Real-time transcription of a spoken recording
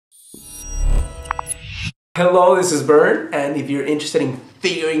Hello, this is Bern, and if you're interested in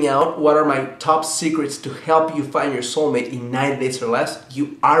figuring out what are my top secrets to help you find your soulmate in 9 days or less,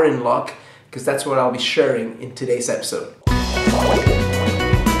 you are in luck, because that's what I'll be sharing in today's episode.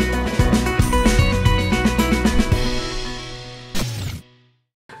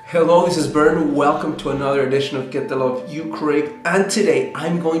 Hello, this is Bern. Welcome to another edition of Get the Love You Crave, and today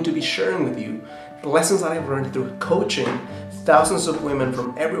I'm going to be sharing with you the lessons that I've learned through coaching thousands of women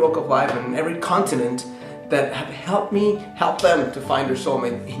from every walk of life and every continent that have helped me help them to find their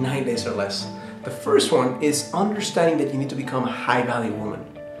soulmate in 9 days or less. The first one is understanding that you need to become a high-value woman.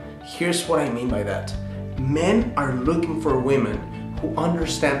 Here's what I mean by that. Men are looking for women who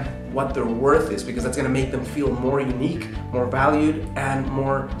understand what their worth is, because that's going to make them feel more unique, more valued, and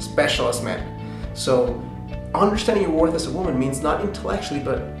more special as men. So understanding your worth as a woman means not intellectually,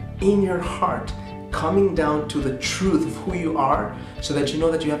 but in your heart, coming down to the truth of who you are, so that you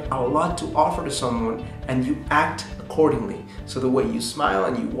know that you have a lot to offer to someone and you act accordingly. So the way you smile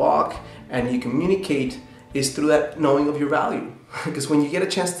and you walk and you communicate is through that knowing of your value. Because when you get a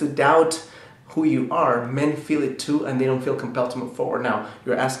chance to doubt who you are, men feel it too, and they don't feel compelled to move forward. Now,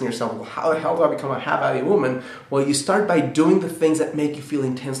 you're asking yourself, well, how the hell do I become a high-value woman? Well, you start by doing the things that make you feel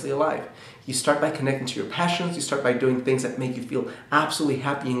intensely alive. You start by connecting to your passions, you start by doing things that make you feel absolutely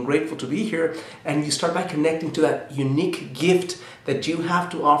happy and grateful to be here, and you start by connecting to that unique gift that you have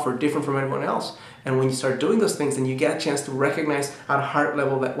to offer, different from everyone else. And when you start doing those things, then you get a chance to recognize at a heart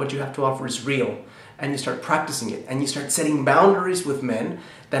level that what you have to offer is real. And you start practicing it, and you start setting boundaries with men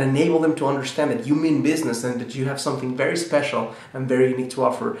that enable them to understand that you mean business and that you have something very special and very unique to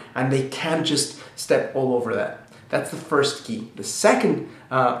offer, and they can't just step all over that. That's the first key. The second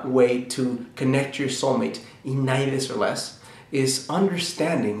way to connect to your soulmate in 9 days or less is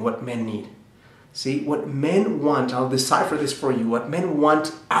understanding what men need. See, what men want, I'll decipher this for you, what men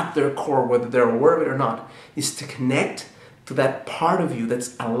want at their core, whether they're aware of it or not, is to connect to that part of you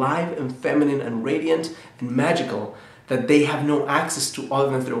that's alive and feminine and radiant and magical that they have no access to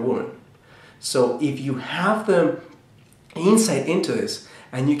other than through a woman. So if you have the insight into this,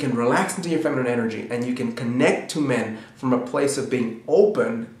 and you can relax into your feminine energy, and you can connect to men from a place of being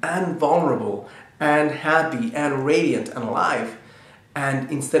open and vulnerable and happy and radiant and alive,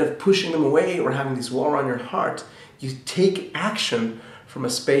 and instead of pushing them away or having this wall around your heart, you take action from a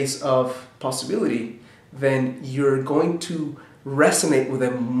space of possibility, then you're going to resonate with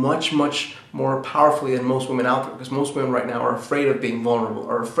them much more powerfully than most women out there, because most women right now are afraid of being vulnerable,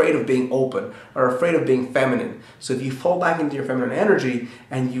 are afraid of being open, are afraid of being feminine. So if you fall back into your feminine energy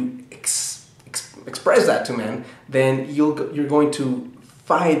and you express that to men, then you're going to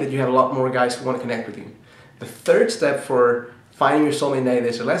find that you have a lot more guys who want to connect with you. The third step for finding your soulmate in 9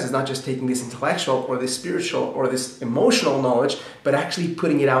 days or less is not just taking this intellectual or this spiritual or this emotional knowledge, but actually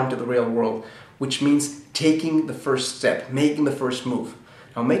putting it out into the real world, which means taking the first step, making the first move.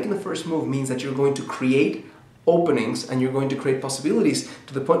 Now, making the first move means that you're going to create openings and you're going to create possibilities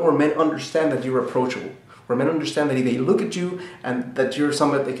to the point where men understand that you're approachable, where men understand that if they look at you and that you're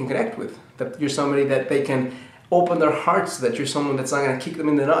somebody they can connect with, that you're somebody that they can open their hearts, that you're someone that's not going to kick them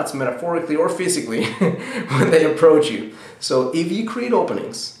in the nuts, metaphorically or physically, when they approach you. So if you create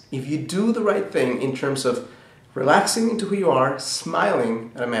openings, if you do the right thing in terms of relaxing into who you are,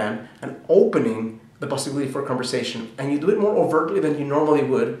 smiling at a man, and opening the possibility for a conversation, and you do it more overtly than you normally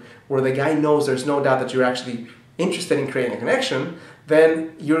would, where the guy knows there's no doubt that you're actually interested in creating a connection,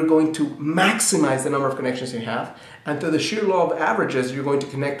 then you're going to maximize the number of connections you have, and through the sheer law of averages, you're going to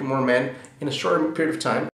connect to more men in a shorter period of time.